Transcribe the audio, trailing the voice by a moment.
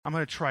I'm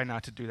going to try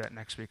not to do that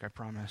next week, I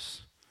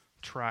promise.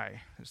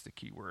 Try is the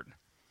key word.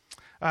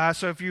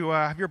 So if you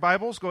have your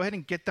Bibles, go ahead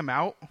and get them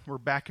out. We're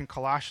back in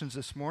Colossians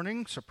this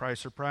morning. Surprise,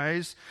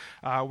 surprise.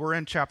 We're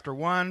in chapter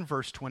 1,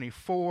 verse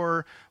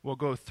 24. We'll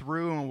go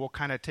through and we'll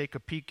kind of take a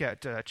peek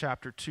at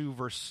chapter 2,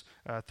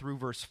 through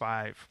verse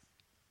 5.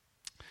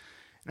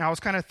 And I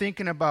was kind of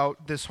thinking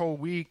about this whole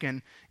week,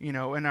 and in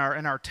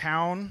our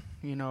town,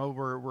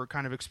 we're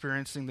kind of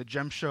experiencing the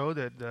gem show,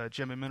 the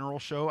Gem and Mineral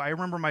show. I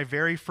remember my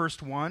very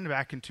first one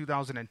back in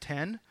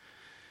 2010.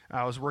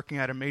 I was working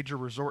at a major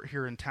resort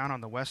here in town on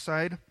the west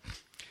side,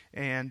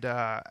 and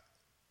I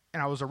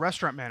was a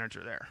restaurant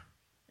manager there.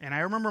 And I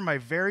remember my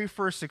very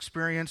first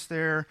experience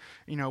there.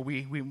 We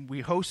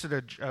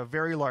hosted a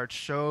very large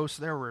show,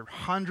 so there were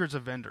hundreds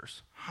of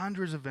vendors.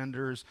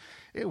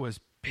 It was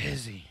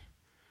busy.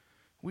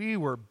 We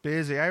were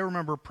busy. I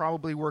remember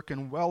probably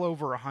working well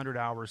over 100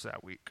 hours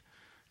that week,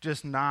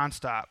 just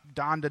nonstop,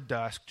 dawn to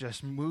dusk,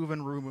 just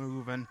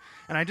moving.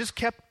 And I just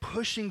kept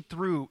pushing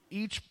through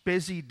each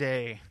busy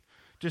day,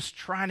 just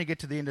trying to get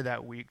to the end of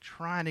that week,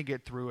 trying to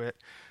get through it.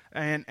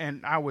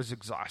 And I was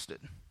exhausted,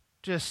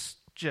 just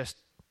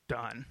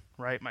done,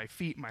 right? My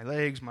feet, my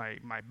legs,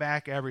 my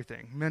back,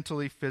 everything,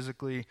 mentally,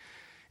 physically.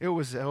 It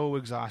was so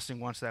exhausting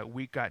once that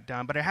week got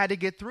done. But I had to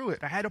get through it.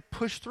 I had to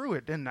push through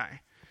it, didn't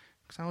I?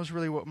 That was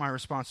really what my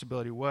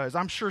responsibility was.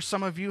 I'm sure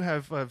some of you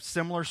have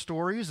similar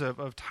stories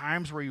of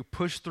times where you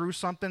pushed through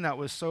something that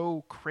was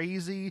so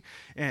crazy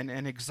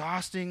and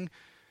exhausting,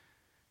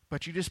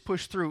 but you just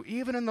pushed through,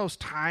 even in those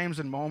times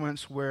and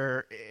moments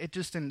where it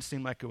just didn't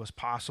seem like it was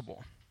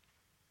possible.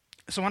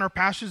 So in our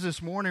passage this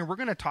morning, we're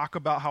going to talk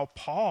about how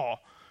Paul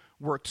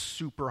worked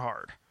super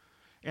hard.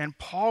 And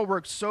Paul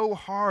worked so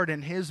hard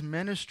in his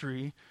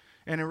ministry.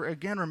 And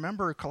again,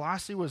 remember,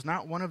 Colossae was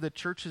not one of the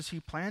churches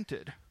he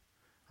planted.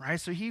 Right?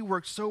 So he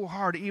worked so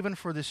hard even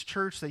for this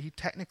church that he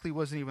technically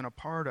wasn't even a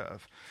part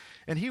of.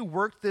 And he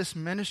worked this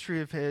ministry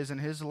of his in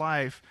his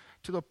life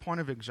to the point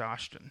of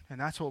exhaustion. And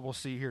that's what we'll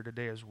see here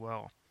today as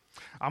well.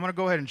 I'm going to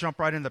go ahead and jump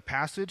right into the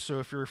passage. So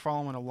if you're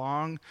following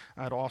along,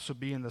 it'll also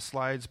be in the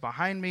slides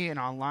behind me, and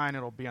online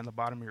it'll be on the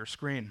bottom of your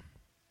screen.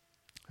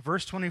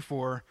 Verse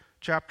 24,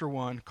 chapter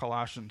 1,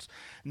 Colossians.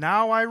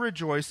 Now I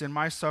rejoice in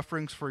my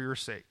sufferings for your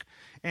sake.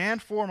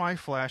 And for my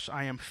flesh,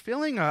 I am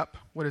filling up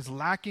what is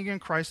lacking in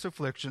Christ's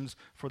afflictions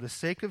for the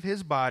sake of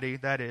his body,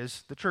 that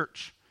is, the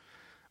church,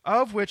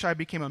 of which I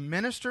became a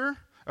minister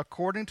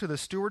according to the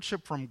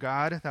stewardship from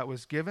God that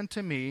was given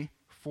to me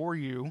for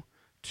you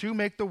to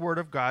make the word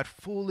of God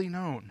fully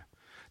known.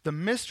 The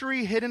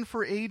mystery hidden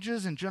for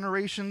ages and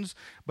generations,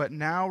 but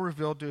now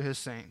revealed to his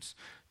saints.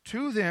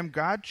 To them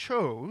God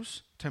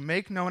chose to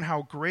make known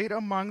how great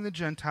among the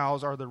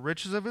Gentiles are the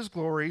riches of his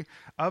glory,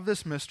 of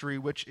this mystery,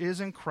 which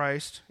is in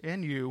Christ,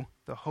 in you,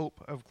 the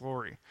hope of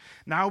glory.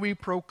 Now we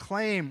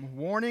proclaim,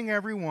 warning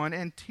everyone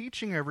and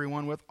teaching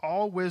everyone with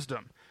all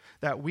wisdom,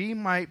 that we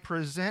might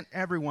present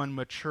everyone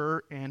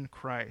mature in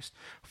Christ.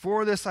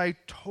 For this I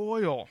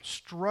toil,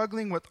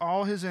 struggling with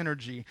all his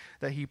energy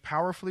that he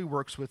powerfully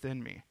works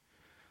within me.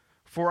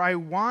 For I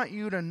want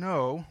you to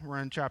know, we're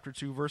in chapter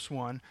 2, verse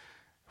 1,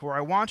 for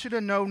I want you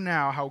to know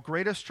now how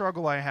great a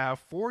struggle I have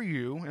for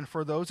you and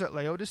for those at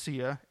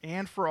Laodicea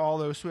and for all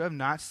those who have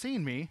not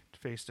seen me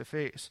face to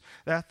face,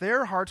 that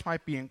their hearts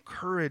might be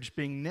encouraged,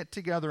 being knit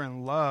together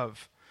in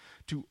love,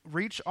 to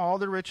reach all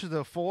the riches of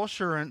the full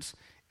assurance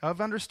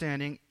of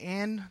understanding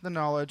and the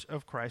knowledge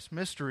of Christ's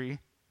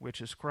mystery,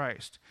 which is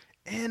Christ,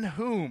 in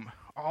whom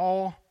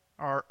all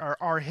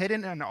are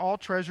hidden and all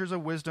treasures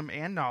of wisdom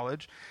and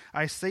knowledge.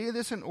 I say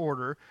this in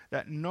order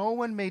that no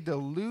one may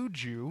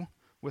delude you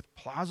with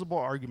plausible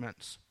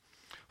arguments.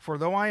 For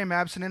though I am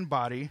absent in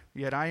body,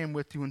 yet I am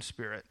with you in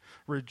spirit,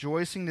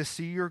 rejoicing to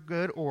see your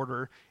good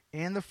order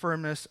and the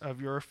firmness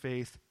of your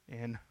faith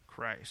in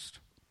Christ.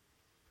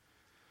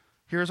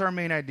 Here's our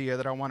main idea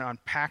that I want to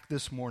unpack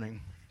this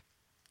morning.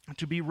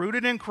 To be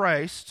rooted in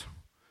Christ,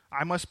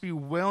 I must be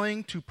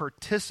willing to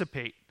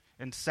participate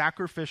in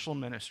sacrificial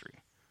ministry.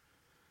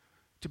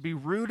 To be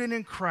rooted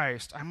in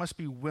Christ, I must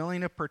be willing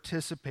to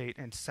participate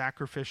in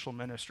sacrificial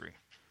ministry.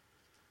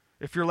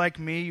 If you're like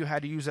me, you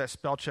had to use that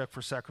spell check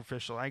for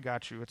sacrificial. I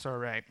got you. It's all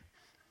right.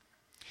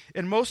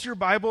 In most of your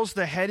Bibles,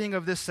 the heading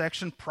of this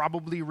section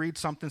probably reads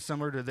something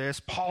similar to this: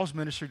 Paul's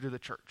ministry to the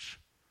church.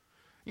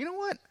 You know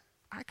what?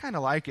 I kind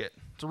of like it.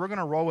 So we're going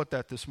to roll with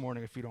that this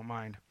morning, if you don't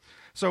mind.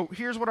 So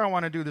here's what I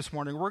want to do this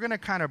morning. We're going to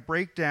kind of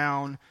break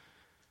down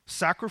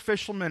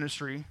sacrificial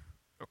ministry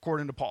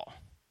according to Paul.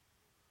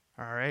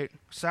 All right?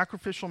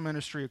 Sacrificial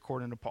ministry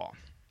according to Paul.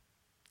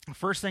 The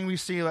first thing we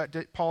see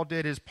that Paul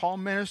did is Paul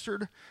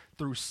ministered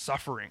through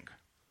suffering.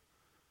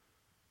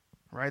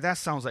 Right? That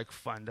sounds like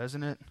fun,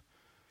 doesn't it?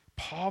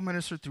 Paul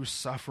ministered through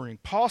suffering.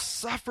 Paul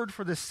suffered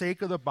for the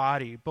sake of the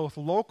body, both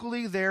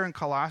locally there in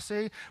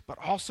Colossae, but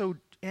also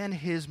in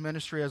his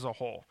ministry as a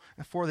whole,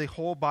 and for the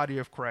whole body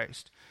of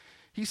Christ.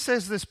 He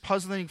says this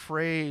puzzling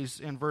phrase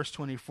in verse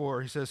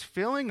 24. He says,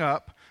 filling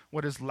up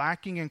what is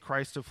lacking in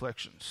Christ's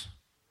afflictions.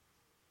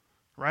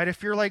 Right?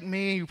 If you're like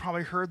me, you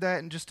probably heard that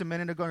in just a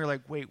minute ago, and you're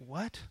like, wait,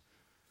 what?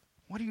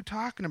 What are you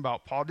talking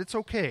about, Paul? It's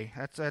okay.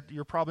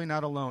 You're probably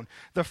not alone.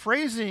 The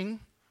phrasing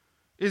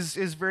is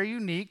very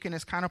unique, and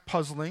it's kind of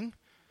puzzling,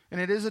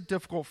 and it is a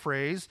difficult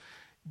phrase,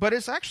 but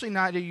it's actually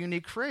not a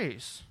unique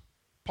phrase.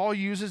 Paul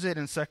uses it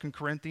in 2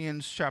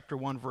 Corinthians chapter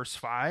 1, verse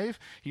 5.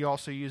 He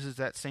also uses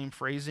that same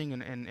phrasing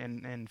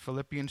in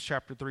Philippians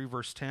chapter 3,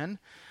 verse 10.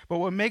 But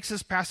what makes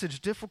this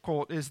passage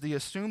difficult is the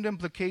assumed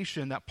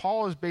implication that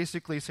Paul is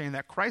basically saying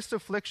that Christ's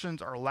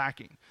afflictions are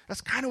lacking. That's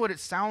kind of what it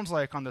sounds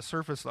like on the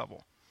surface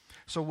level.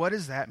 So what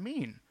does that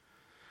mean?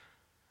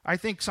 I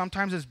think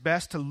sometimes it's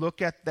best to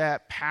look at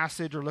that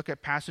passage or look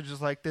at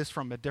passages like this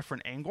from a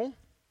different angle.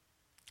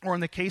 Or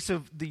in the case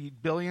of the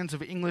billions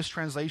of English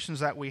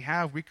translations that we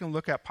have, we can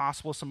look at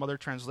possible some other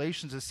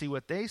translations and see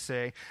what they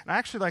say. And I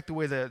actually like the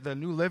way the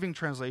New Living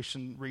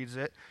Translation reads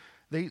it.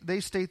 They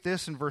state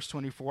this in verse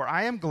 24,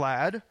 I am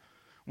glad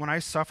when I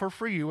suffer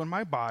for you in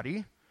my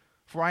body,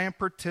 for I am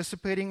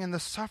participating in the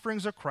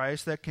sufferings of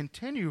Christ that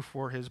continue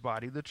for his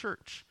body, the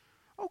church.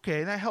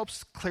 Okay, that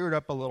helps clear it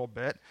up a little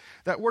bit.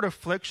 That word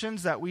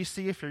afflictions that we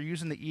see if you're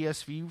using the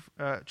ESV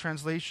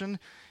translation,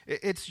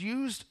 it's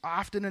used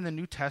often in the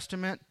New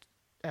Testament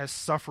as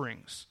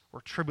sufferings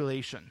or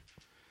tribulation.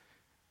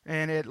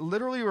 And it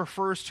literally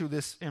refers to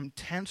this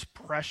intense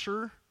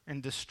pressure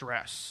and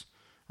distress,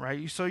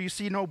 right? So you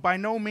see, by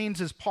no means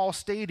is Paul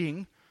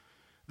stating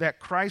that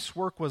Christ's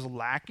work was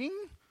lacking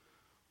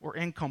or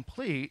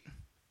incomplete.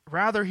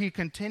 Rather, he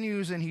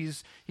continues and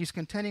he's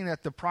contending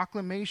that the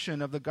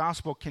proclamation of the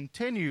gospel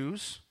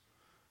continues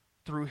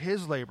through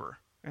his labor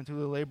and through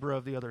the labor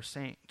of the other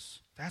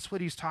saints. That's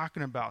what he's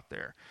talking about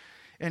there.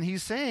 And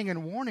he's saying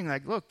and warning,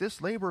 like, look,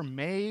 this labor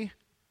may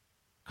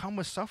come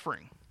with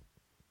suffering.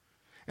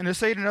 And to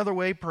say it another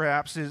way,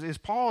 perhaps, is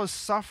Paul has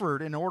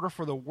suffered in order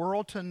for the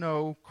world to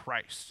know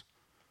Christ.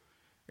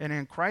 And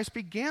then Christ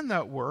began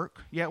that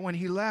work, yet when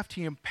he left,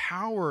 he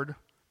empowered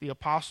the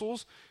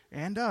apostles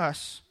and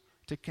us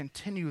to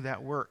continue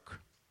that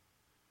work.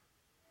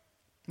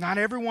 Not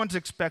everyone's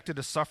expected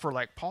to suffer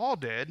like Paul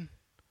did,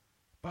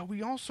 but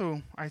we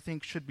also, I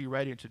think, should be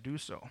ready to do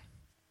so.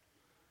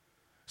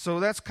 So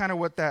that's kind of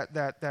what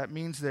that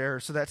means there.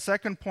 So that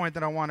second point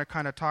that I want to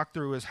kind of talk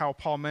through is how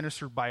Paul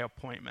ministered by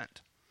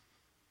appointment.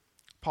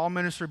 Paul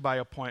ministered by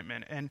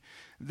appointment. And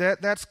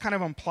that's kind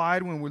of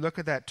implied when we look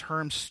at that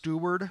term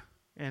steward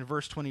in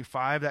verse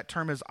 25. That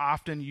term is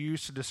often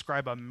used to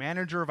describe a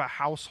manager of a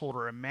household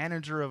or a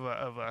manager of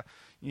a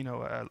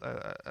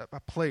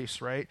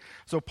place, right?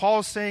 So Paul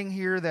is saying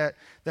here that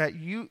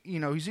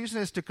he's using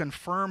this to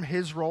confirm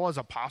his role as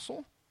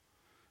apostle,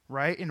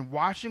 right? In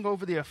watching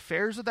over the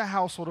affairs of the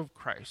household of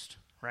Christ,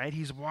 right?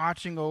 He's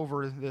watching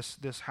over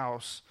this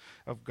house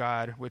of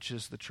God, which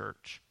is the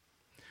church.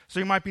 So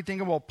you might be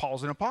thinking, well,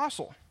 Paul's an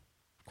apostle.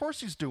 Of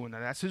course he's doing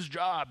that. That's his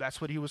job. That's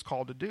what he was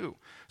called to do.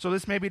 So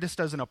maybe this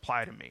doesn't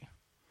apply to me.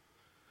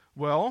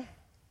 Well,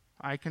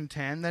 I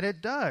contend that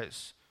it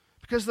does.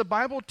 Because the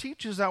Bible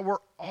teaches that we're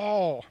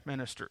all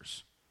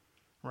ministers,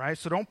 right?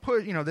 So don't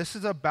put, this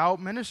is about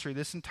ministry.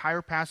 This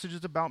entire passage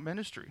is about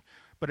ministry.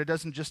 But it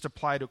doesn't just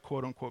apply to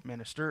quote-unquote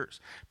ministers.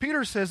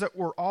 Peter says that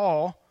we're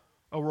all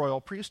a royal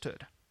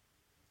priesthood.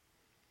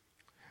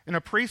 And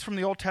a priest from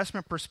the Old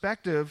Testament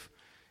perspective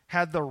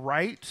had the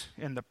right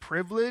and the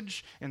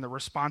privilege and the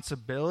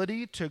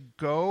responsibility to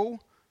go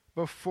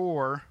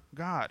before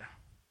God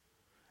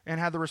and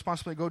had the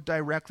responsibility to go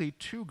directly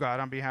to God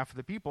on behalf of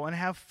the people and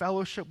have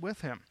fellowship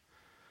with him.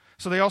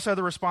 So they also had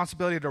the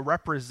responsibility to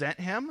represent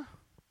him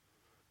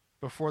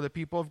before the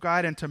people of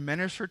God and to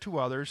minister to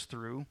others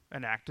through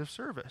an act of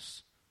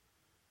service.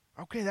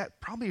 Okay, that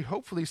probably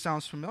hopefully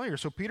sounds familiar.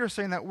 So Peter's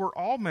saying that we're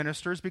all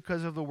ministers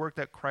because of the work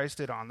that Christ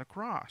did on the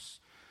cross.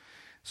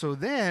 So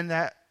then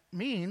that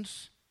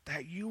means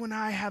that you and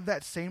I have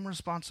that same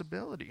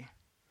responsibility.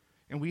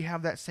 And we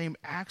have that same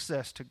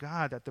access to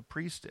God that the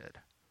priest did.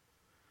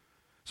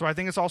 So I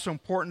think it's also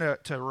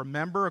important to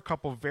remember a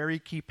couple very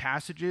key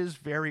passages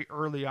very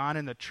early on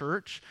in the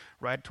church,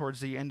 right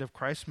towards the end of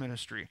Christ's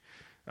ministry.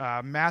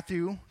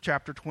 Matthew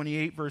chapter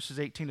 28, verses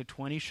 18 to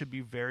 20 should be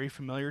very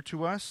familiar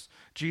to us.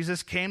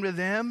 Jesus came to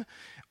them,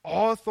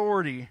 all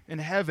authority in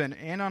heaven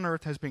and on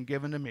earth has been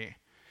given to me.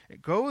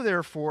 Go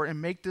therefore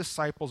and make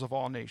disciples of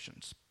all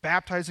nations,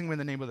 baptizing them in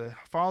the name of the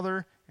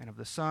Father and of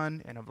the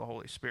Son and of the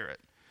Holy Spirit,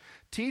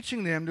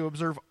 teaching them to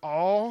observe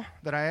all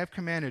that I have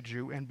commanded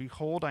you, and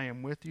behold, I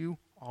am with you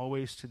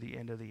always to the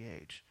end of the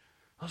age.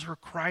 Those were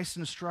Christ's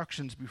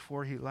instructions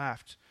before he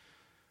left.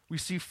 We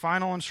see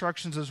final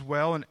instructions as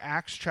well in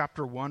Acts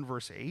chapter 1,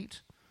 verse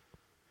 8.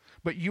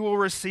 But you will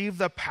receive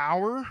the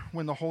power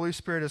when the Holy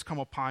Spirit has come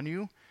upon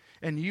you,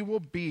 and you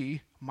will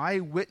be my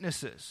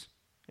witnesses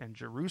in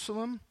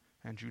Jerusalem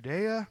and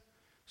Judea,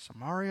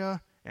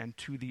 Samaria, and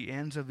to the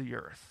ends of the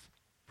earth.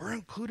 We're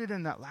included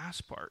in that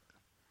last part.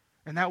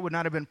 And that would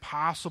not have been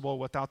possible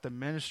without the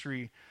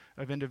ministry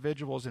of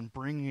individuals in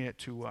bringing it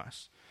to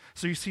us.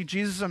 So you see,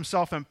 Jesus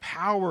himself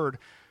empowered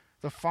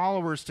the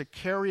followers to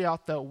carry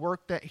out the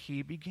work that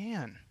he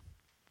began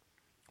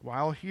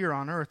while here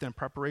on earth in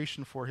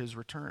preparation for his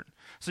return.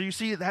 So you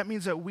see, that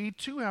means that we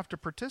too have to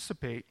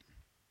participate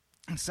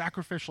in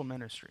sacrificial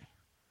ministry.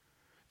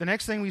 The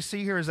next thing we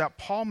see here is that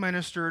Paul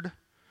ministered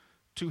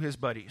to his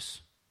buddies,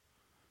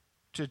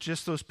 to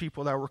just those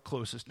people that were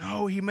closest.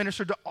 No, he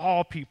ministered to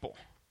all people.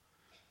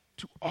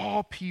 To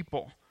all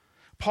people.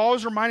 Paul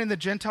is reminding the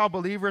Gentile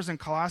believers in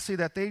Colossae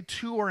that they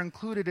too are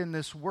included in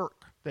this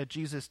work that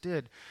Jesus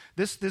did.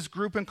 This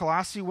group in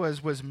Colossae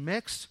was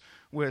mixed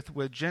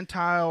with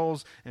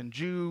Gentiles and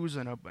Jews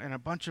and a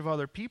bunch of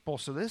other people.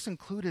 So this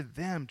included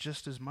them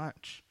just as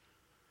much.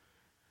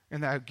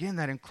 And that, again,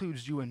 that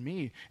includes you and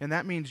me. And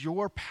that means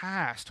your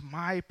past,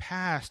 my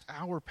past,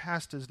 our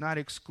past does not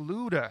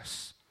exclude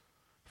us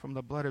from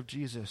the blood of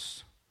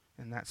Jesus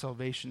and that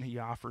salvation he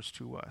offers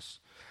to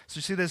us. So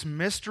you see this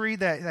mystery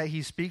that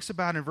he speaks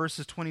about in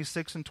verses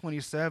 26 and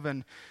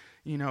 27,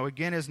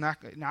 again, is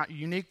not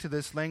unique to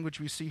this language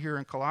we see here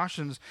in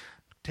Colossians.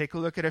 Take a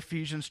look at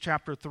Ephesians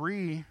chapter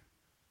 3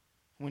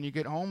 when you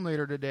get home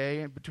later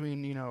today,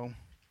 between,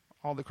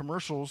 all the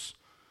commercials.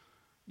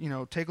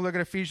 Take a look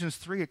at Ephesians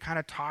 3. It kind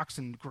of talks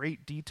in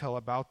great detail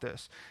about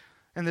this.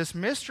 And this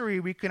mystery,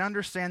 we can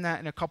understand that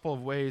in a couple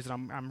of ways,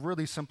 and I'm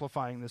really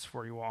simplifying this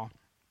for you all.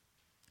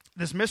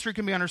 This mystery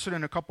can be understood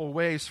in a couple of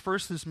ways.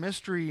 First, this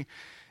mystery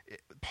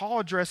Paul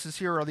addresses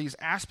here are these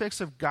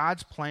aspects of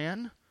God's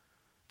plan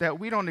that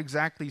we don't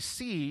exactly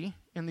see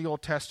in the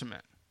Old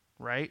Testament,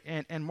 right?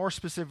 And more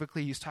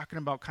specifically, he's talking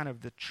about kind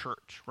of the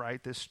church,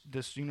 right? This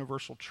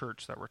universal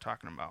church that we're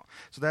talking about.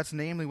 So that's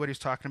namely what he's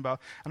talking about.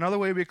 Another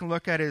way we can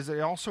look at it is it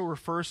also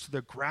refers to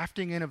the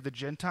grafting in of the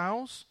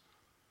Gentiles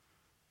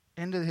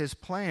into his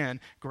plan,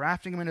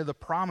 grafting them into the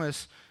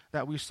promise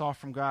that we saw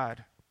from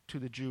God to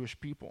the Jewish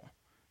people.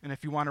 And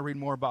if you want to read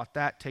more about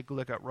that, take a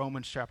look at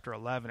Romans chapter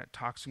 11. It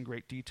talks in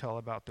great detail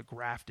about the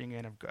grafting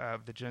in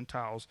of the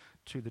Gentiles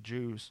to the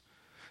Jews.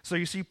 So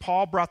you see,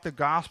 Paul brought the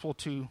gospel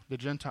to the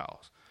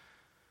Gentiles.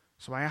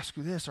 So I ask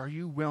you this, are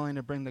you willing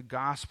to bring the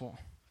gospel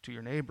to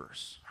your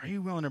neighbors? Are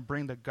you willing to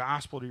bring the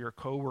gospel to your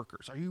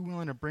coworkers? Are you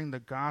willing to bring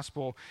the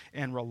gospel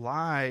and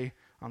rely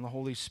on the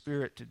Holy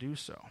Spirit to do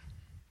so?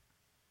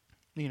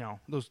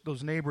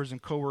 Those neighbors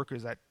and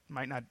coworkers that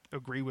might not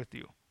agree with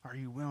you, are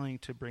you willing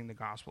to bring the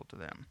gospel to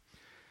them?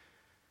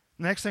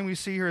 The next thing we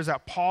see here is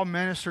that Paul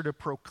ministered to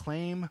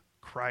proclaim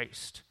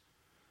Christ.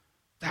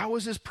 That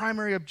was his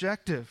primary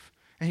objective.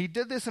 And he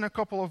did this in a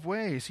couple of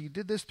ways. He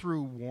did this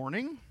through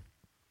warning.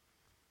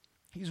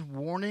 He's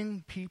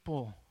warning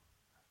people.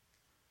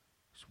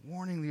 He's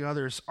warning the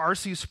others.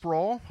 R.C.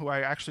 Sproul, who I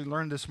actually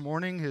learned this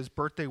morning, his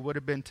birthday would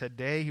have been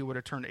today. He would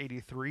have turned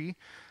 83.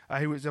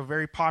 He was a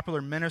very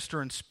popular minister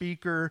and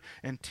speaker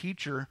and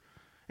teacher.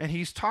 And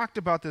he's talked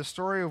about this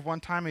story of one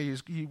time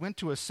he went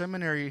to a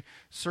seminary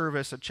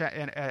service,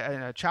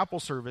 a chapel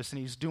service, and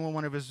he's doing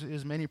one of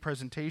his many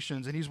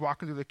presentations, and he's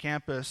walking through the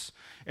campus,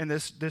 and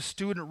this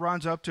student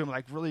runs up to him,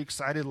 like really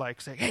excited,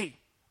 like saying, "Hey,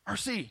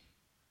 R.C.,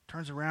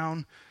 turns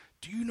around,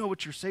 do you know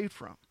what you're saved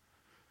from?"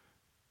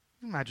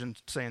 Imagine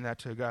saying that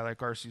to a guy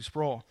like R.C.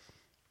 Sproul.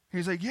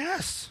 He's like,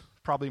 "Yes,"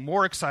 probably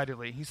more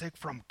excitedly. He's like,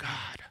 "From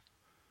God."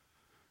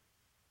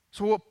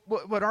 So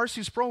what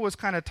R.C. Sproul was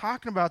kind of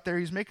talking about there,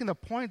 he's making the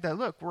point that,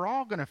 look, we're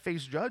all going to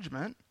face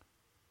judgment,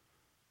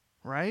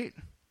 right?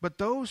 But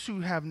those who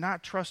have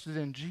not trusted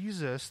in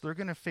Jesus, they're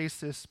going to face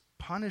this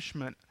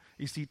punishment,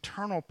 this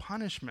eternal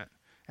punishment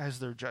as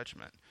their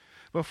judgment.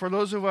 But for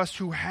those of us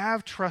who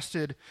have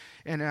trusted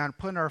and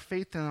put our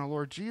faith in the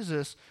Lord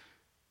Jesus,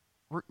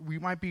 we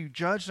might be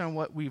judged on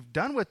what we've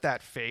done with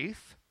that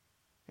faith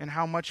and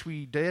how much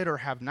we did or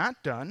have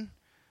not done.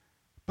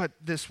 But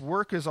this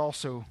work is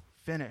also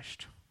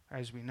finished.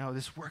 As we know,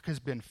 this work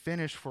has been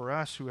finished for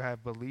us who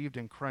have believed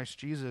in Christ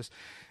Jesus.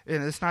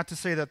 And it's not to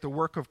say that the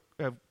work of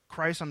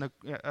Christ on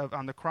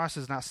the cross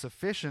is not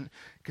sufficient,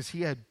 because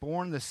he had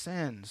borne the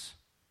sins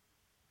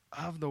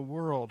of the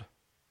world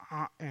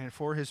and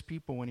for his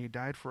people when he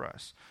died for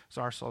us.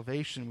 So our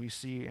salvation, we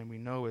see and we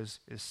know, is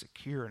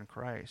secure in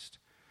Christ.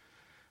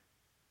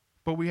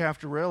 But we have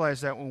to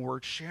realize that when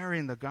we're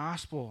sharing the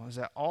gospel, is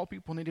that all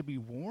people need to be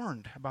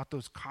warned about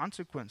those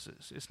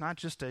consequences. It's not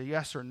just a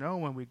yes or no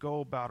when we go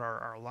about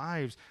our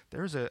lives.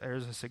 There's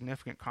a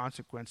significant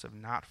consequence of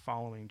not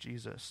following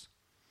Jesus.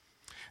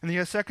 And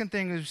the second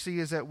thing we see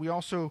is that we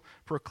also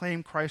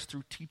proclaim Christ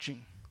through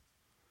teaching.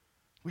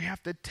 We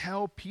have to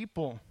tell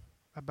people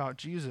about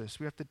Jesus.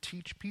 We have to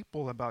teach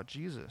people about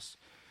Jesus.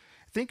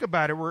 Think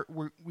about it.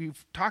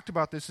 We've talked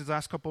about this these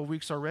last couple of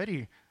weeks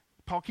already.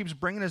 Paul keeps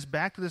bringing us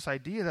back to this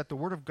idea that the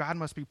Word of God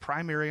must be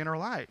primary in our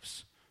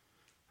lives.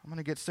 I'm going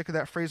to get sick of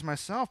that phrase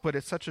myself, but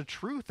it's such a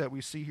truth that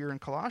we see here in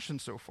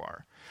Colossians so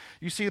far.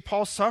 You see,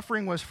 Paul's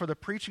suffering was for the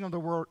preaching of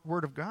the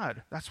Word of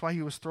God. That's why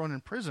he was thrown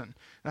in prison.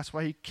 That's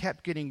why he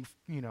kept getting,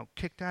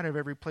 kicked out of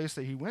every place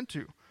that he went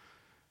to.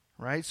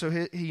 Right? So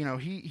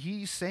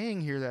he's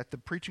saying here that the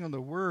preaching of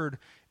the Word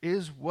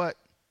is what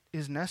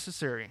is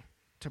necessary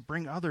to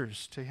bring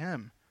others to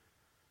him.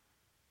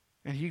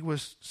 And he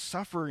was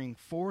suffering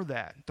for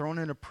that, thrown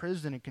into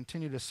prison and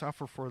continued to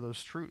suffer for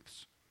those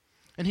truths.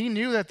 And he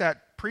knew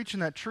that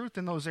preaching that truth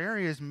in those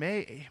areas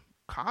may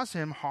cause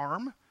him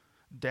harm,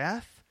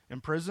 death,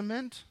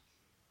 imprisonment.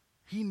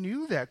 He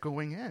knew that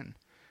going in,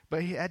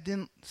 but that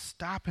didn't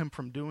stop him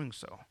from doing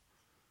so.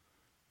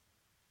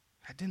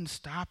 That didn't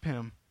stop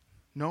him,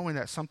 knowing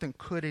that something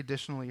could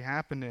additionally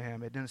happen to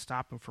him. It didn't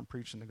stop him from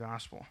preaching the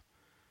gospel.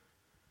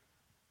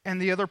 And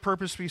the other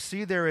purpose we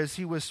see there is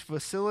he was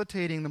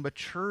facilitating the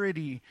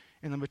maturity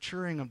and the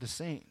maturing of the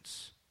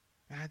saints.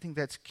 And I think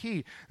that's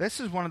key. This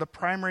is one of the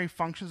primary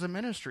functions of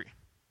ministry,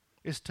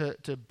 is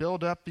to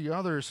build up the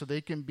others so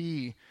they can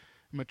be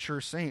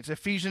mature saints.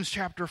 Ephesians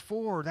chapter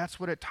 4, that's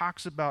what it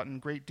talks about in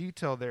great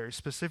detail there. It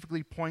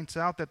specifically points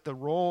out that the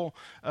role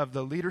of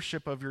the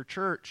leadership of your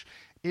church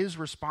is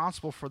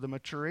responsible for the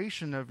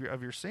maturation of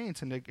your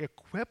saints and to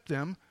equip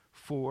them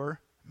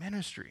for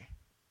ministry.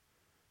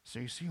 So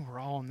you see, we're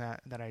all in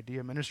that idea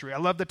of ministry. I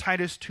love the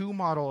Titus 2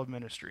 model of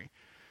ministry,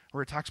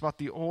 where it talks about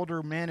the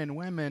older men and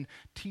women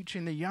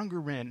teaching the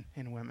younger men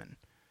and women,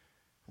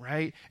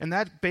 right? And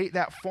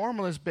that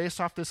formula is based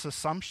off this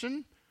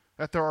assumption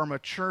that there are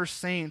mature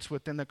saints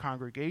within the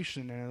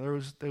congregation,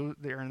 and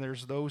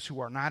there's those who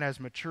are not as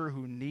mature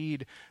who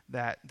need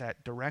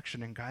that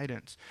direction and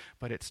guidance.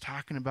 But it's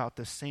talking about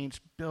the saints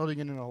building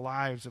into the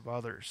lives of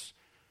others.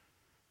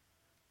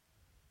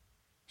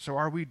 So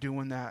are we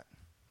doing that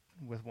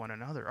with one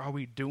another? Are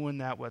we doing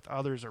that with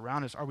others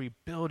around us? Are we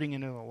building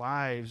into the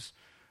lives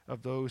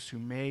of those who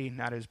may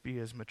not be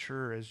as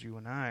mature as you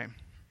and I?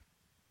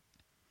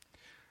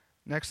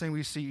 Next thing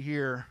we see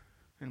here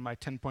in my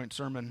 10-point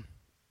sermon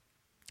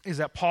is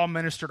that Paul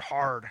ministered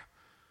hard.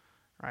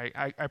 Right?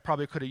 I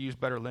probably could have used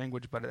better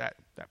language, but that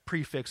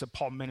prefix of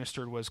Paul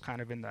ministered was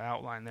kind of in the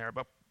outline there.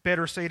 But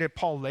better stated,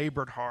 Paul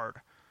labored hard.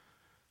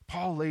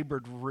 Paul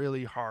labored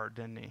really hard,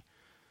 didn't he?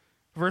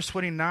 Verse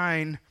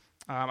 29,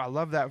 I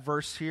love that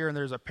verse here, and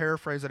there's a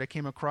paraphrase that I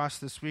came across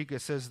this week.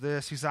 It says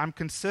this. He says, I'm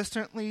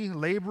consistently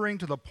laboring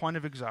to the point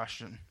of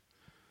exhaustion,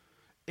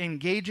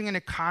 engaging in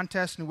a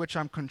contest in which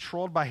I'm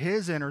controlled by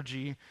his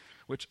energy,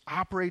 which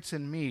operates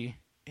in me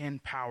in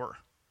power.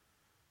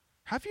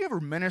 Have you ever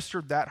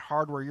ministered that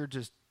hard where you're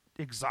just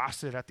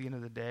exhausted at the end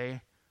of the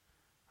day?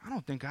 I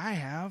don't think I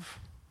have.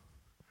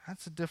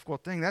 That's a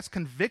difficult thing. That's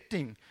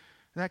convicting.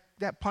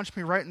 That punched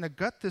me right in the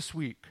gut this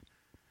week.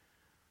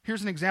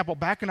 Here's an example.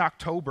 Back in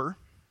October,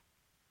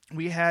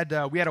 we had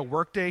a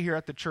work day here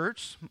at the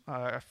church.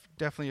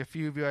 Definitely a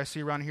few of you I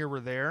see around here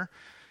were there.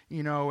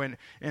 And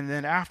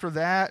then after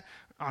that,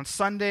 on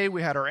Sunday,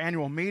 we had our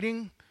annual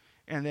meeting.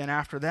 And then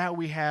after that,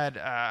 we had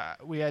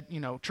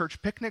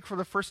church picnic for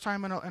the first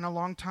time in a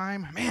long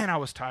time. Man, I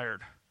was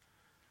tired.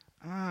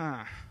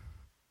 I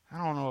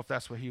don't know if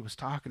that's what he was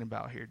talking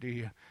about here, do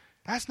you?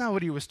 That's not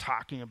what he was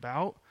talking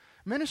about.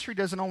 Ministry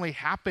doesn't only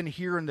happen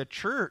here in the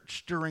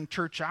church during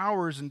church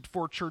hours and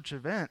for church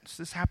events.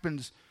 This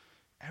happens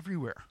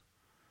everywhere.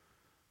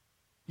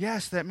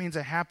 Yes, that means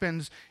it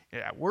happens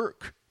at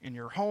work, in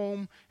your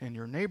home, in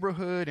your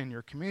neighborhood, in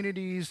your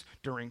communities,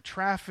 during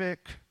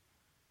traffic.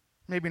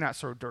 Maybe not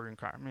so during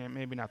car,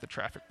 maybe not the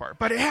traffic part,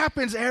 but it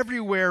happens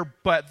everywhere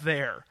but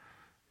there.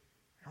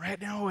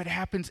 Right now, it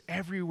happens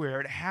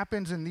everywhere. It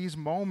happens in these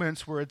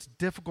moments where it's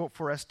difficult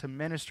for us to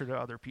minister to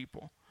other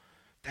people.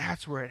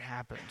 That's where it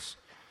happens.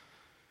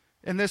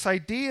 And this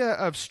idea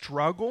of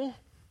struggle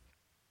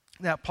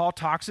that Paul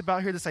talks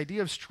about here, this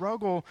idea of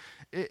struggle,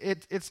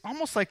 it's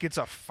almost like it's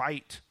a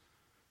fight.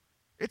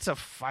 It's a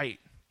fight.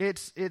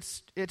 It's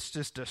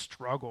just a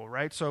struggle,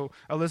 right? So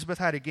Elizabeth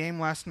had a game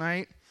last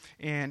night,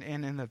 and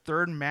in the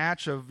third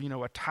match of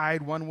a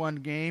tied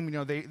 1-1 game,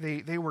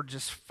 they were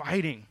just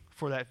fighting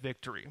for that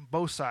victory.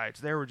 Both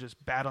sides, they were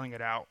just battling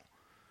it out,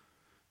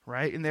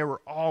 right? And they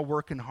were all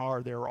working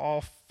hard. They were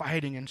all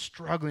fighting and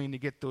struggling to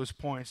get those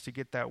points, to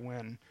get that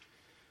win.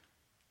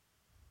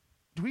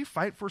 Do we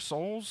fight for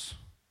souls?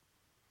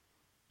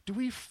 Do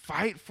we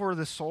fight for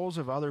the souls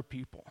of other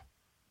people?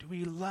 Do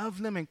we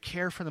love them and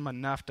care for them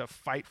enough to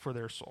fight for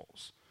their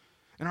souls?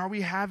 And are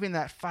we having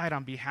that fight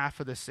on behalf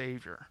of the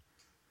Savior?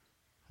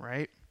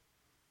 Right?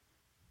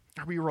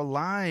 Are we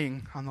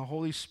relying on the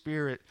Holy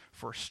Spirit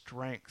for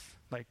strength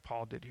like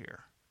Paul did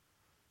here?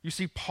 You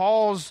see,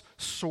 Paul's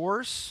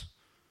source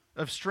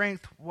of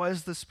strength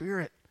was the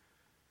Spirit.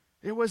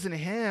 It wasn't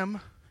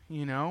him,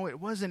 it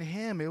wasn't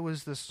him. It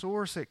was the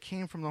source that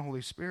came from the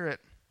Holy Spirit.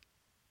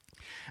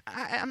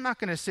 I'm not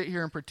going to sit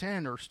here and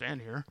pretend or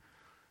stand here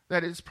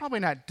that it's probably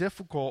not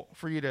difficult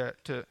for you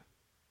to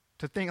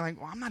think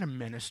like, well, I'm not a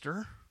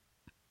minister,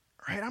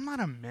 right? I'm not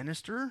a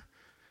minister.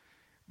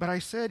 But I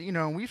said,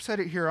 we've said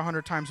it here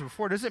 100 times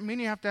before. Does it mean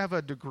you have to have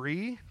a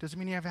degree? Does it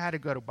mean you have had to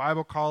go to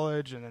Bible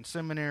college and then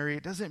seminary?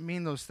 It doesn't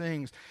mean those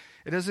things.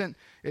 It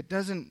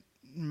doesn't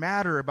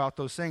matter about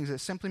those things. It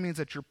simply means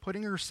that you're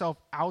putting yourself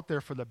out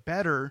there for the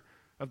better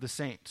of the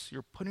saints.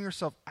 You're putting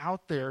yourself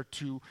out there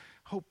to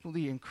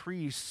hopefully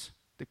increase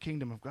the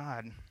kingdom of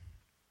God.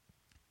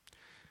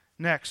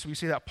 Next, we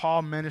see that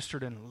Paul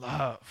ministered in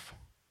love.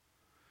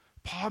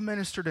 Paul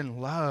ministered in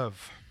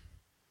love.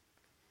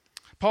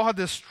 Paul had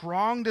this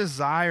strong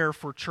desire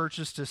for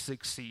churches to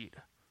succeed.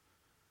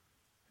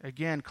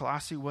 Again,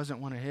 Colossae wasn't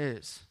one of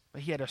his,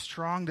 but he had a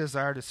strong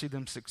desire to see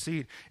them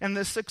succeed. And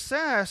the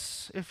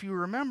success, if you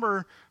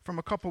remember from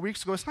a couple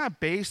weeks ago, it's not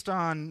based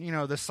on,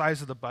 the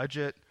size of the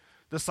budget,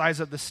 the size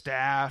of the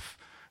staff,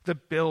 the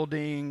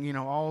building,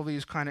 all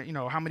these kind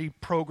of, how many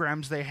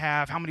programs they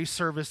have, how many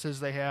services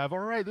they have. All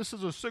right, this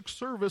is a sixth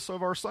service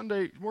of our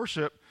Sunday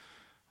worship,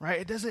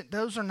 right?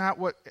 Those are not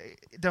what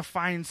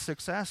defines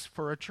success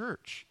for a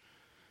church.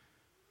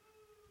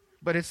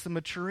 But it's the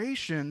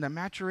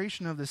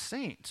maturation of the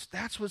saints.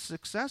 That's what's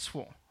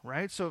successful,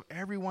 right? So if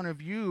every one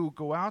of you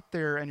go out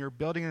there and you're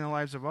building in the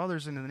lives of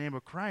others in the name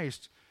of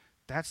Christ,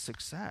 that's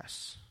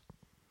success.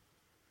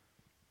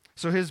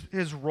 So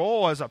his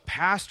role as a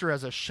pastor,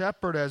 as a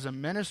shepherd, as a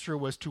minister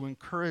was to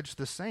encourage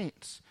the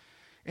saints.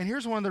 And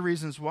here's one of the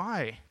reasons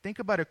why. Think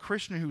about a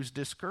Christian who's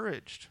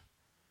discouraged.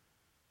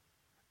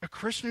 A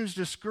Christian who's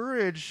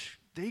discouraged,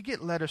 they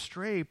get led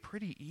astray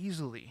pretty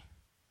easily.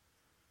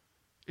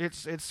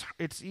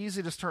 It's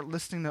easy to start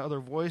listening to other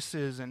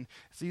voices, and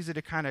it's easy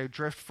to kind of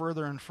drift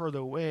further and further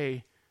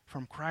away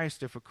from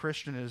Christ if a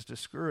Christian is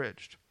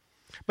discouraged.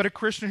 But a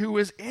Christian who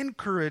is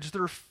encouraged,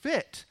 they're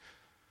fit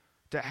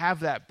to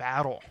have that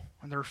battle,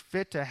 and they're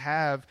fit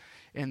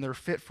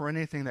for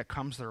anything that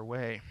comes their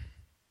way.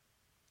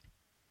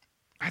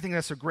 I think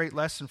that's a great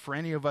lesson for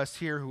any of us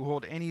here who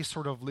hold any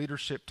sort of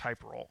leadership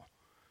type role.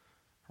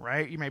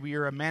 Right? Maybe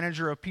you're a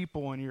manager of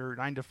people in your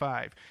 9 to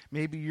 5.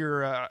 Maybe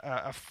you're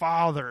a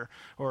father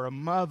or a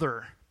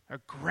mother, a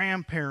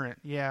grandparent.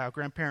 Yeah,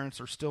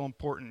 grandparents are still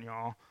important,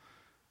 y'all.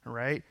 All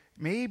right?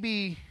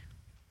 Maybe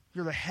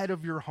you're the head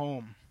of your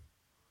home.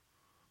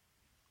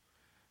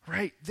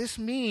 Right? This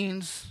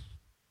means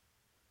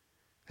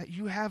that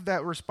you have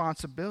that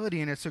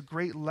responsibility, and it's a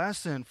great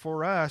lesson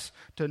for us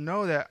to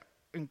know that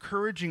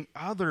encouraging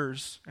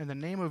others in the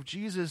name of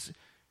Jesus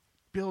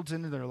builds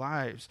into their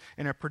lives,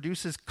 and it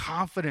produces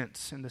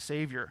confidence in the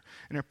Savior,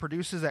 and it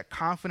produces that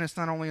confidence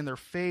not only in their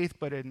faith,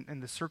 but in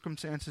the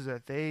circumstances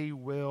that they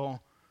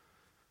will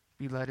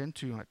be led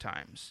into at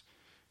times,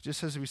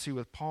 just as we see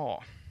with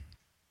Paul.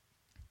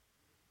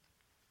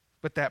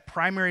 But that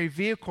primary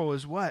vehicle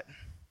is what?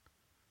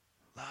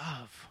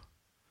 Love.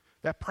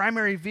 That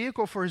primary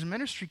vehicle for his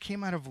ministry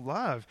came out of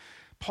love.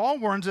 Paul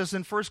warns us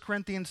in 1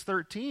 Corinthians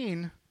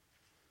 13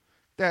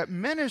 that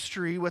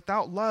ministry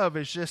without love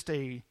is just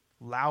a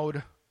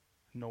loud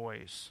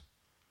noise.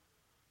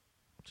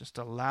 Just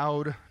a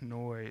loud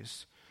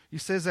noise. He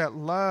says that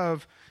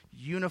love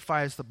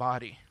unifies the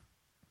body.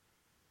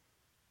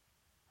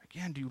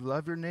 Again, do you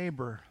love your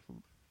neighbor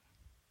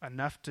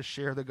enough to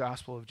share the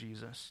gospel of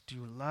Jesus? Do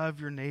you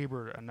love your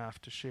neighbor enough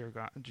to share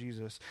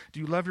Jesus? Do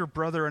you love your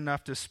brother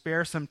enough to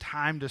spare some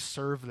time to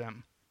serve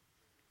them?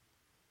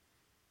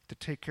 To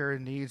take care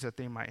of needs that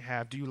they might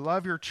have? Do you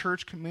love your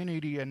church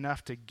community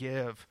enough to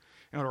give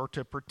in order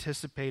to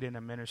participate in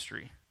a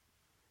ministry?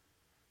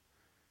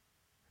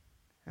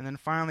 And then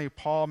finally,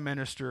 Paul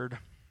ministered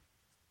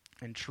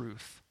in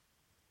truth.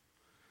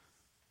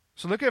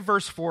 So look at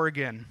verse 4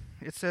 again.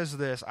 It says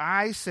this,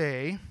 I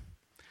say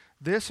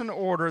this in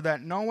order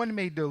that no one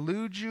may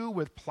delude you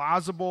with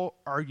plausible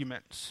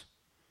arguments.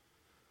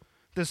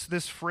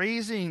 This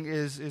phrasing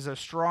is a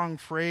strong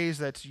phrase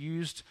that's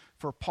used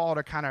for Paul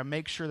to kind of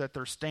make sure that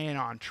they're staying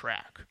on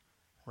track,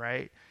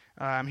 right?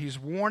 He's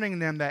warning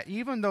them that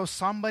even though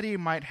somebody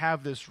might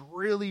have this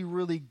really,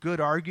 really good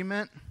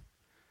argument,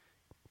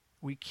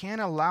 we can't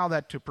allow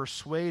that to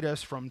persuade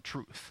us from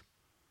truth.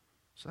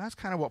 So that's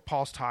kind of what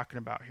Paul's talking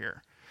about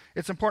here.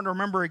 It's important to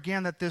remember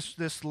again that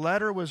this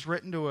letter was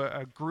written to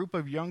a group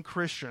of young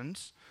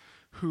Christians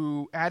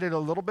who added a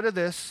little bit of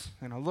this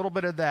and a little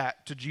bit of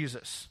that to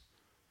Jesus.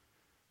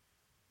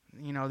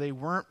 They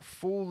weren't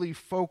fully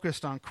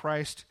focused on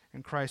Christ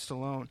and Christ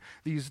alone.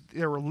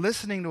 They were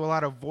listening to a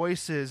lot of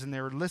voices, and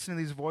they were listening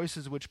to these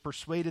voices which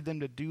persuaded them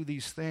to do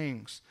these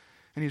things.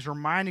 And he's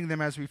reminding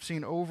them, as we've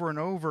seen over and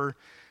over,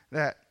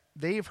 that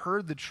they've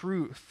heard the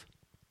truth.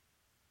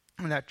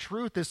 And that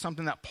truth is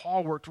something that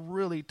Paul worked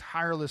really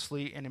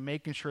tirelessly in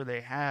making sure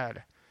they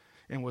had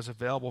and was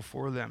available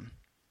for them.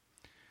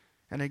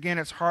 And again,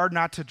 it's hard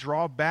not to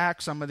draw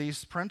back some of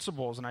these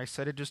principles. And I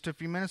said it just a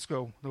few minutes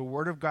ago. The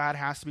Word of God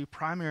has to be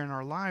primary in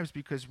our lives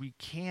because we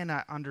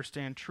cannot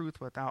understand truth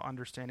without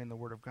understanding the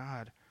Word of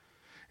God.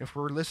 If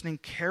we're listening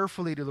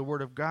carefully to the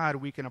Word of God,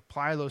 we can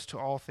apply those to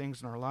all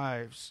things in our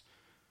lives.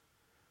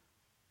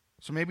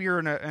 So maybe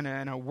you're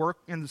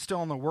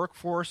still in the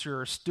workforce,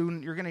 you're a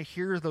student, you're going to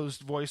hear those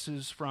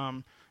voices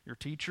from your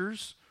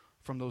teachers,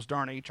 from those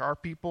darn HR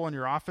people in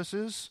your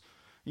offices.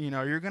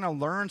 You're going to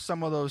learn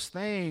some of those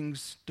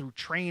things through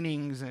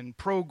trainings and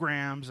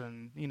programs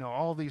and,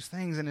 all these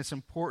things. And it's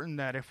important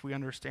that if we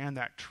understand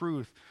that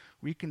truth,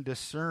 we can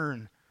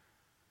discern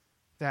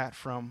that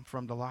from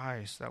the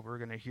lies that we're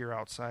going to hear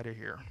outside of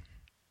here.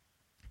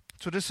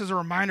 So just as a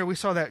reminder, we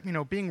saw that,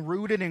 being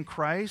rooted in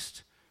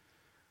Christ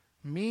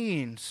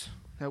means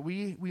that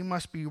we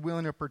must be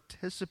willing to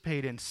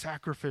participate in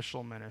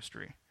sacrificial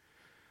ministry.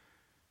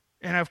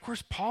 And of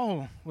course,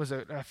 Paul was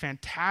a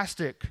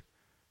fantastic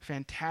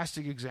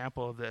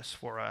example of this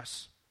for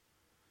us,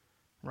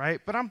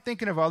 right? But I'm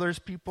thinking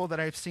of people that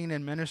I've seen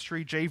in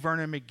ministry. J.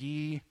 Vernon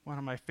McGee, one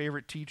of my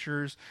favorite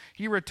teachers,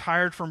 he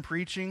retired from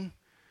preaching,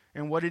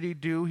 and what did he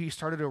do? He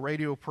started a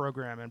radio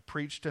program and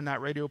preached in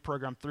that radio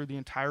program through the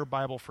entire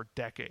Bible for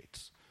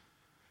decades.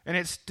 And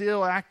it's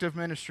still active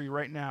ministry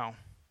right now.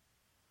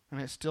 And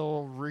it's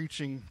still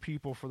reaching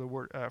people for the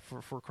word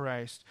for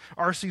Christ.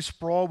 R.C.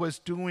 Sproul was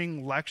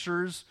doing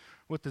lectures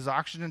with his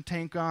oxygen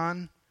tank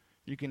on.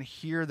 You can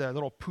hear the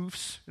little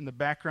poofs in the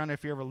background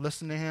if you ever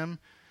listen to him,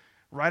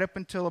 right up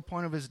until the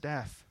point of his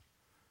death.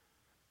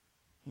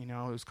 You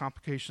know, it was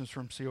complications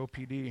from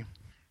COPD.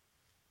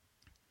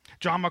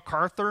 John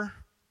MacArthur,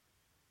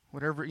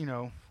 whatever, you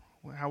know,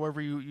 however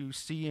you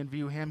see and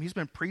view him, he's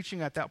been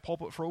preaching at that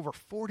pulpit for over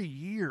 40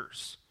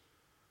 years.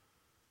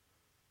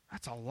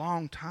 That's a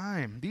long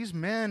time. These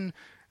men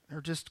are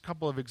just a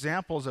couple of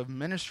examples of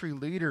ministry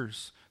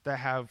leaders that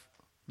have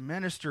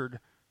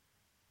ministered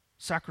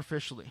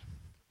sacrificially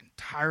and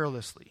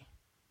tirelessly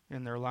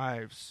in their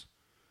lives,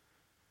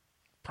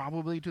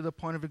 probably to the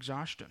point of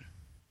exhaustion.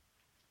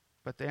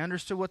 But they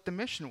understood what the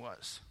mission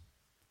was.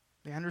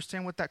 They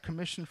understand what that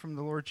commission from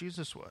the Lord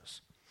Jesus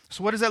was.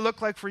 So what does that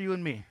look like for you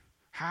and me?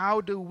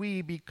 How do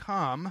we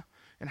become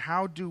and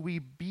how do we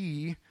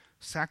be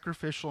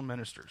sacrificial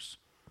ministers?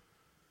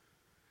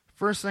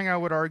 First thing I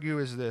would argue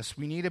is this: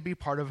 we need to be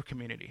part of a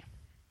community.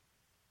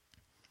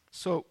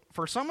 So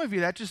for some of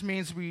you, that just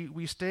means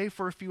we stay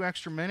for a few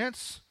extra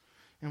minutes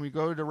and we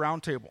go to the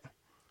round table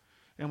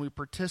and we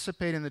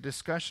participate in the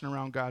discussion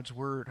around God's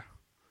word.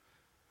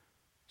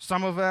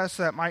 Some of us,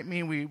 that might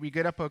mean we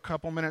get up a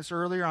couple minutes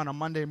earlier on a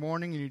Monday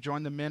morning and you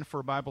join the men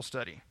for a Bible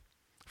study.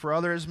 For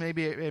others,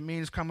 maybe it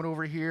means coming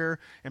over here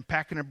and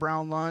packing a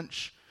brown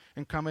lunch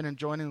and coming and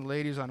joining the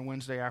ladies on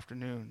Wednesday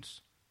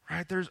afternoons.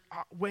 Right? There's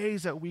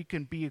ways that we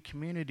can be a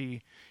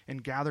community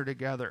and gather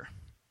together.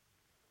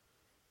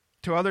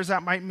 To others,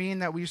 that might mean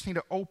that we just need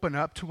to open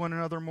up to one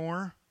another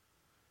more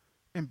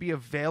and be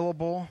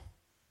available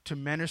to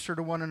minister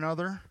to one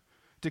another,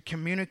 to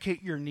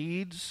communicate your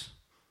needs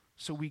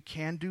so we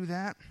can do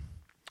that.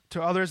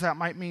 To others, that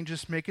might mean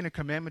just making a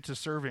commitment to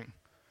serving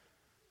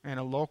in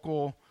a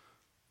local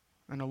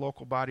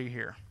body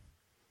here.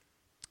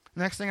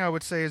 Next thing I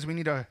would say is we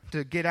need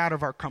to get out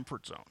of our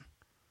comfort zone.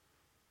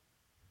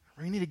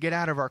 We need to get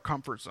out of our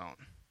comfort zone,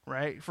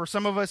 right? For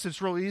some of us,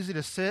 it's real easy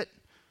to sit,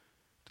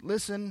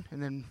 listen,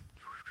 and then,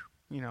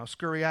 you know,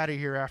 scurry out of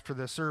here after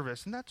the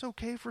service. And that's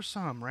okay for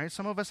some, right?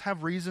 Some of us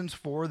have reasons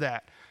for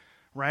that,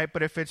 right?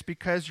 But if it's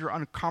because you're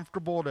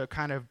uncomfortable to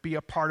kind of be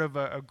a part of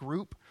a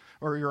group,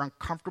 or you're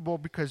uncomfortable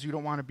because you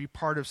don't want to be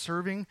part of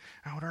serving,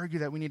 I would argue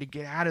that we need to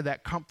get out of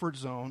that comfort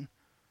zone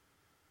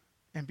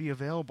and be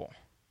available.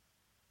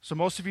 So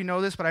most of you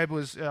know this, but I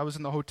was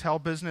in the hotel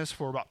business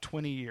for about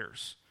 20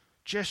 years.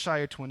 Just shy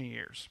of 20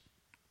 years.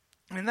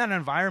 In that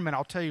environment,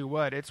 I'll tell you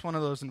what, it's one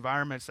of those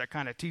environments that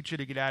kind of teach you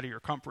to get out of your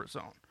comfort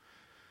zone.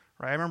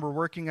 Right? I remember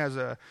working as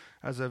a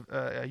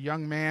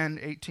young man,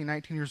 18,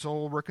 19 years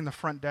old, working the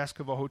front desk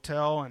of a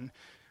hotel, and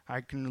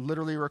I can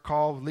literally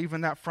recall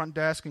leaving that front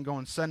desk and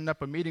going setting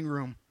up a meeting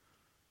room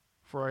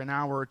for an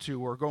hour or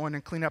two, or going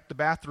and clean up the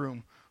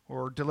bathroom,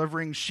 or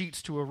delivering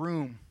sheets to a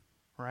room,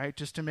 right,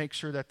 just to make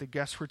sure that the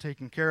guests were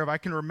taken care of. I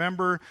can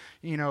remember,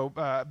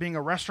 being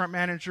a restaurant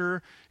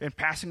manager and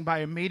passing by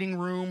a meeting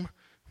room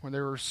when they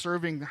were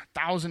serving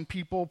 1,000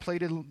 people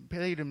plated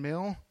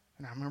meal,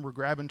 and I remember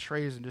grabbing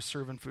trays and just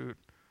serving food.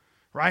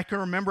 Right? I can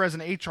remember as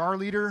an HR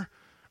leader,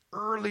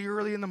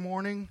 early in the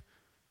morning,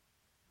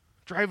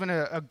 driving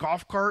a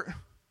golf cart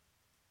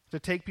to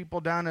take people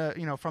down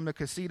to, from the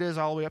casitas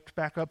all the way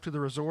back up to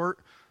the resort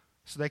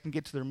so they can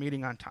get to their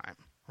meeting on time,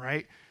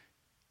 right?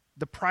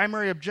 The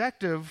primary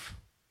objective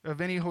of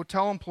any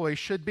hotel employee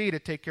should be to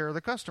take care of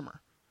the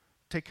customer,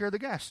 take care of the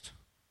guest.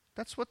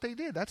 That's what they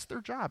did. That's their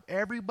job.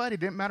 Everybody,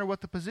 didn't matter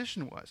what the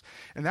position was.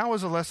 And that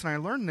was a lesson I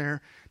learned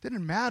there. It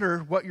didn't matter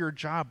what your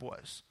job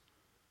was,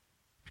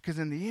 because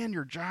in the end,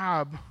 your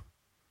job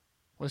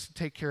was to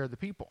take care of the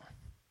people.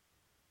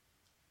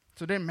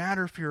 So it didn't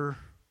matter if you're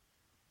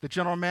the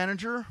general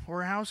manager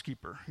or a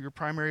housekeeper. Your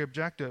primary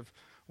objective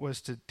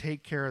was to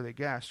take care of the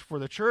guest. For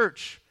the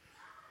church,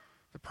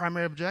 the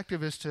primary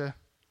objective is to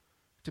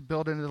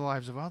build into the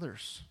lives of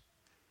others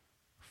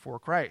for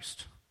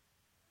Christ.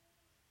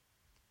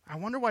 I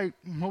wonder why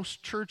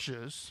most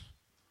churches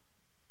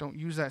don't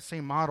use that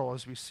same model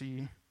as we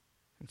see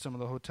in some of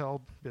the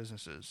hotel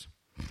businesses.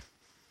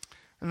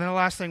 And then the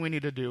last thing we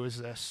need to do is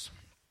this.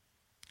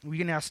 We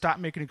can now stop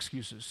making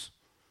excuses.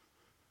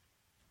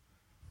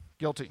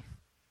 Guilty.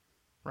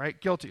 Right?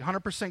 Guilty.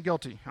 100%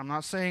 guilty. I'm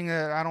not saying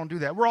that I don't do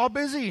that. We're all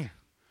busy.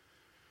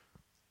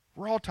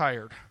 We're all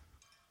tired.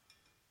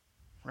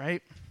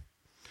 Right?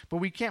 But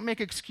we can't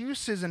make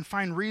excuses and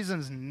find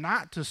reasons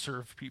not to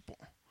serve people.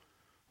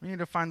 We need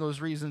to find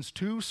those reasons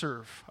to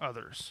serve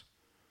others.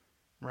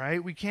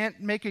 Right? We can't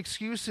make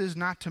excuses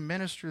not to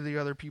minister to the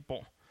other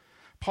people.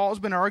 Paul's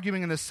been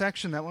arguing in this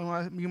section that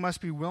we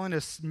must be willing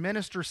to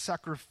minister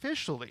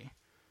sacrificially.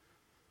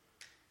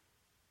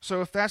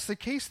 So if that's the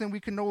case, then we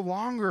can no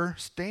longer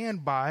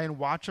stand by and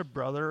watch a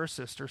brother or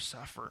sister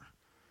suffer,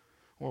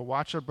 or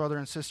watch a brother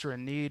and sister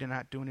in need and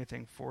not do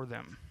anything for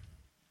them.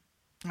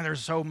 And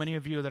there's so many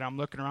of you that I'm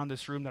looking around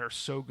this room that are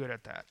so good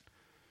at that.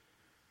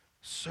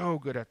 So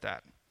good at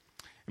that.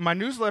 In my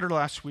newsletter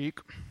last week,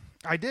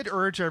 I did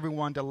urge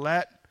everyone to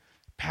let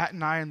Pat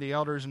and I and the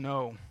elders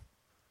know.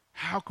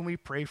 How can we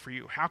pray for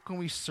you? How can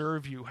we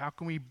serve you? How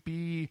can we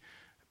be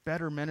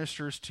better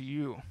ministers to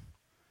you?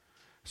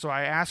 So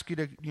I ask you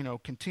to,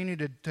 continue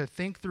to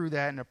think through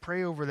that and to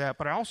pray over that.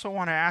 But I also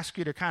want to ask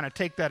you to kind of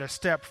take that a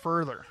step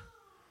further.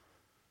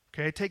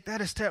 Okay, take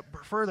that a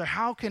step further.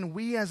 How can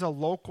we as a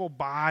local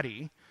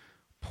body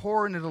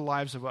pour into the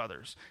lives of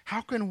others?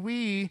 How can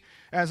we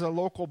as a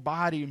local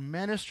body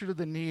minister to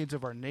the needs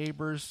of our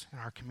neighbors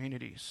and our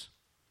communities?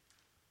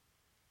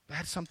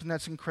 That's something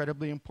that's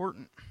incredibly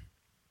important.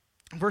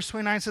 Verse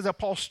 29 says that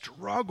Paul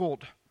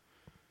struggled,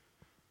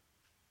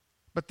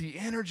 but the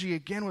energy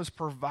again was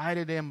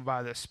provided him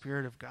by the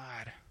Spirit of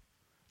God.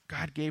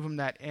 God gave him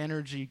that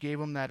energy, gave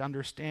him that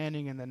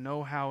understanding and the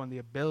know-how and the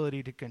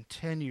ability to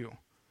continue.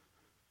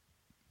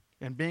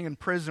 And being in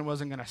prison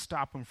wasn't going to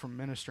stop him from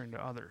ministering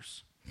to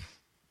others.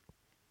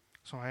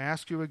 So I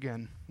ask you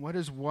again, what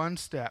is one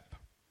step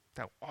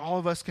that all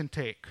of us can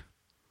take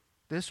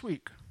this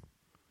week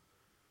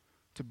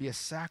to be a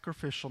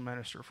sacrificial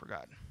minister for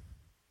God?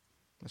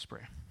 Let's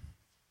pray.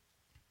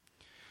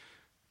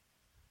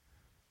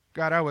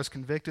 God, I was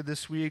convicted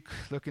this week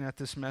looking at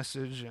this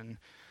message, and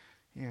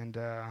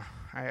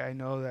I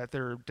know that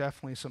there are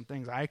definitely some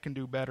things I can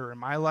do better in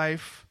my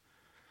life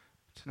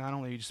to not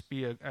only just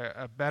be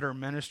a better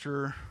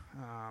minister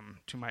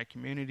to my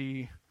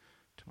community,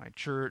 to my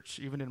church,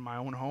 even in my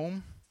own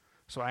home.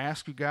 So I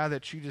ask you, God,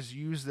 that you just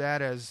use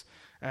that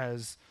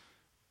as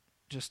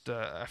just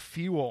a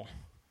fuel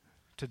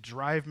to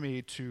drive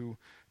me to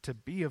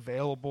be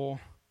available,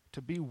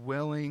 to be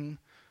willing,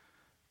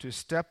 to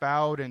step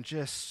out and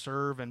just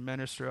serve and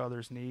minister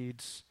others'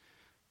 needs.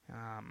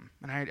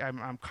 And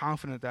I'm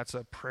confident that's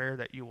a prayer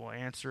that you will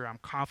answer. I'm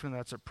confident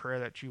that's a prayer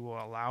that you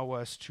will allow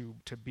us to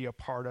be a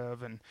part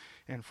of, and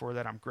for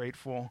that I'm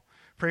grateful.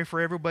 Pray for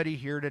everybody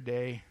here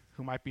today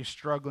who might be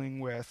struggling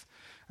with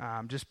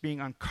just being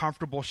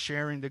uncomfortable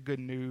sharing the good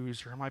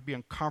news, or might be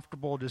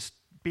uncomfortable just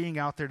being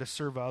out there to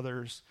serve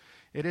others.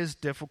 It is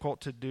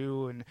difficult to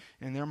do, and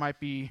there might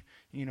be,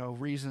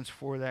 reasons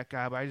for that,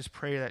 God, but I just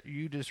pray that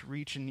you just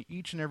reach in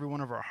each and every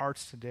one of our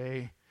hearts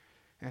today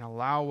and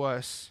allow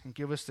us and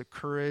give us the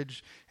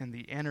courage and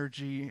the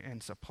energy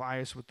and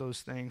supply us with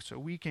those things so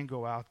we can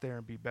go out there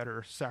and be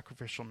better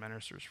sacrificial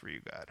ministers for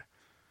you, God.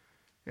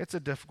 It's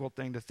a difficult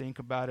thing to think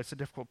about. It's a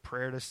difficult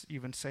prayer to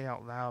even say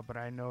out loud, but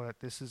I know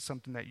that this is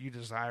something that you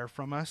desire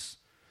from us.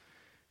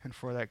 And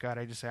for that, God,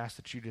 I just ask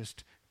that you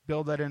just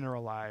build that into our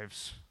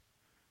lives.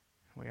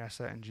 We ask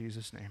that in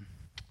Jesus' name.